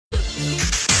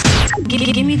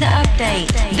Give me the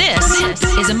update. This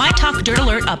is a My Talk Dirt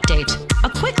Alert update. A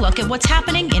quick look at what's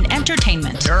happening in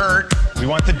entertainment. Dirt. We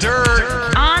want the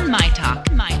dirt. On My Talk.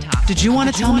 Did you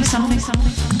want to tell me something?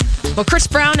 Well, Chris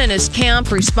Brown and his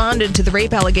camp responded to the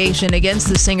rape allegation against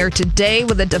the singer today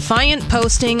with a defiant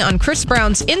posting on Chris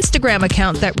Brown's Instagram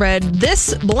account that read,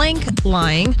 "This blank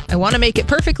lying. I want to make it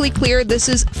perfectly clear this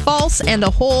is false and a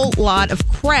whole lot of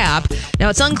crap." Now,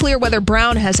 it's unclear whether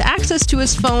Brown has access to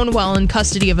his phone while in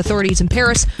custody of authorities in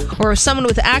Paris or if someone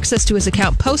with access to his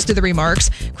account posted the remarks.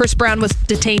 Chris Brown was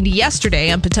detained yesterday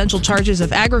on potential charges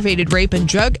of aggravated rape and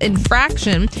drug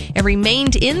infraction and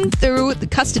remained through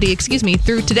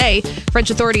today. French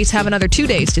authorities have another 2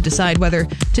 days to decide whether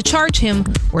to charge him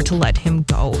or to let him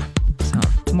go. So,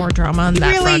 more drama on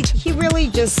that front. He really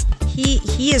just,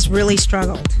 he has really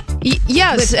struggled.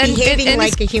 Yes. With behaving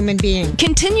like a human being.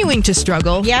 Continuing to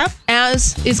struggle. Yep.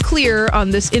 As is clear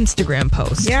on this Instagram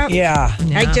post. Yep. Yeah.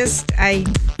 I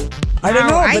don't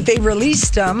know, but they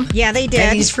released him. Yeah, they did.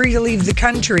 And he's free to leave the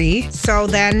country. So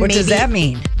then what does that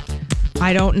mean?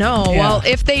 I don't know. Yeah. Well,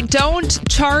 if they don't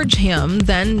charge him,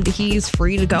 then he's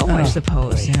free to go, I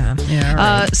suppose. Boy. Yeah.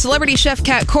 Right. Celebrity chef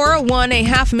Kat Cora won a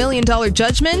 $500,000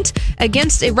 judgment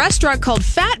against a restaurant called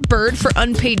Fat Bird for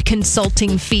unpaid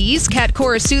consulting fees. Kat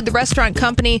Cora sued the restaurant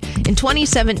company in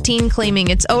 2017, claiming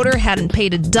its owner hadn't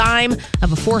paid a dime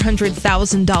of a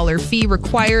 $400,000 fee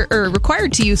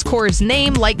required to use Cora's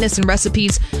name, likeness, and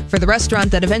recipes for the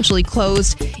restaurant that eventually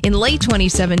closed in late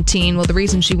 2017. Well, the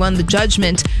reason she won the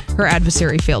judgment, her adversary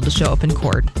failed to show up in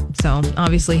court. So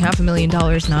obviously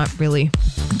 $500,000, not really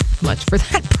much for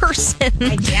that person.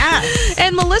 I guess.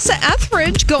 And Melissa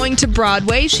Etheridge going to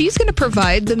Broadway. She's going to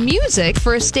provide the music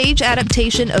for a stage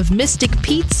adaptation of Mystic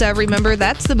Pizza. Remember,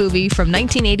 that's the movie from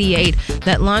 1988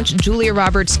 that launched Julia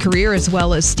Roberts' career as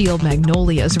well as Steel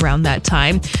Magnolias around that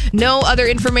time. No other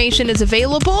information is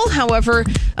available. However,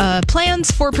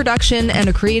 plans for production and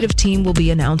a creative team will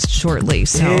be announced shortly.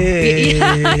 So,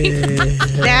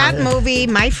 that movie,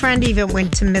 my friend even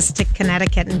went to Mystic,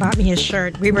 Connecticut and bought me a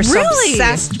shirt. We were so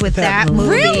obsessed with that movie.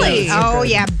 Really? Oh,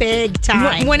 yeah, big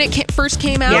time. When it first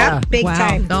came out? Yeah, big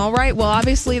time. All right. Well,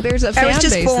 obviously, there's a fan base I was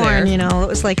just born, there. It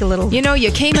was like a little...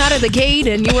 You came out of the gate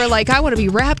and you were like, I want to be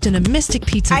wrapped in a Mystic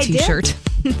Pizza t-shirt.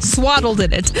 Swaddled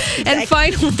in it. And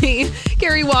finally,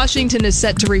 Kerry Washington is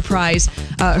set to reprise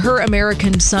her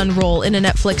American Son role in a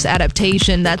Netflix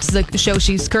adaptation. That's the show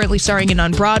she's currently starring in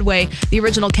on Broadway. The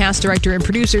original cast, director, and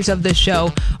producers of this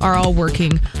show are all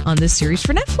working on this series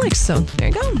for Netflix. So there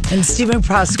you go. And Stephen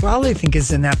Pasquale, I think,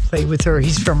 is in that play with her.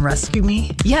 He's from Rescue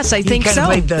Me. Yes, I think so. He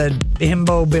kind of played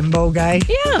the bimbo guy.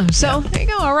 Yeah, so there you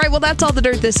go. All right, well, that's all the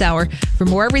dirt this hour. For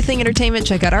more everything entertainment,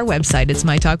 check out our website. It's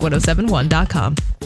mytalk1071.com.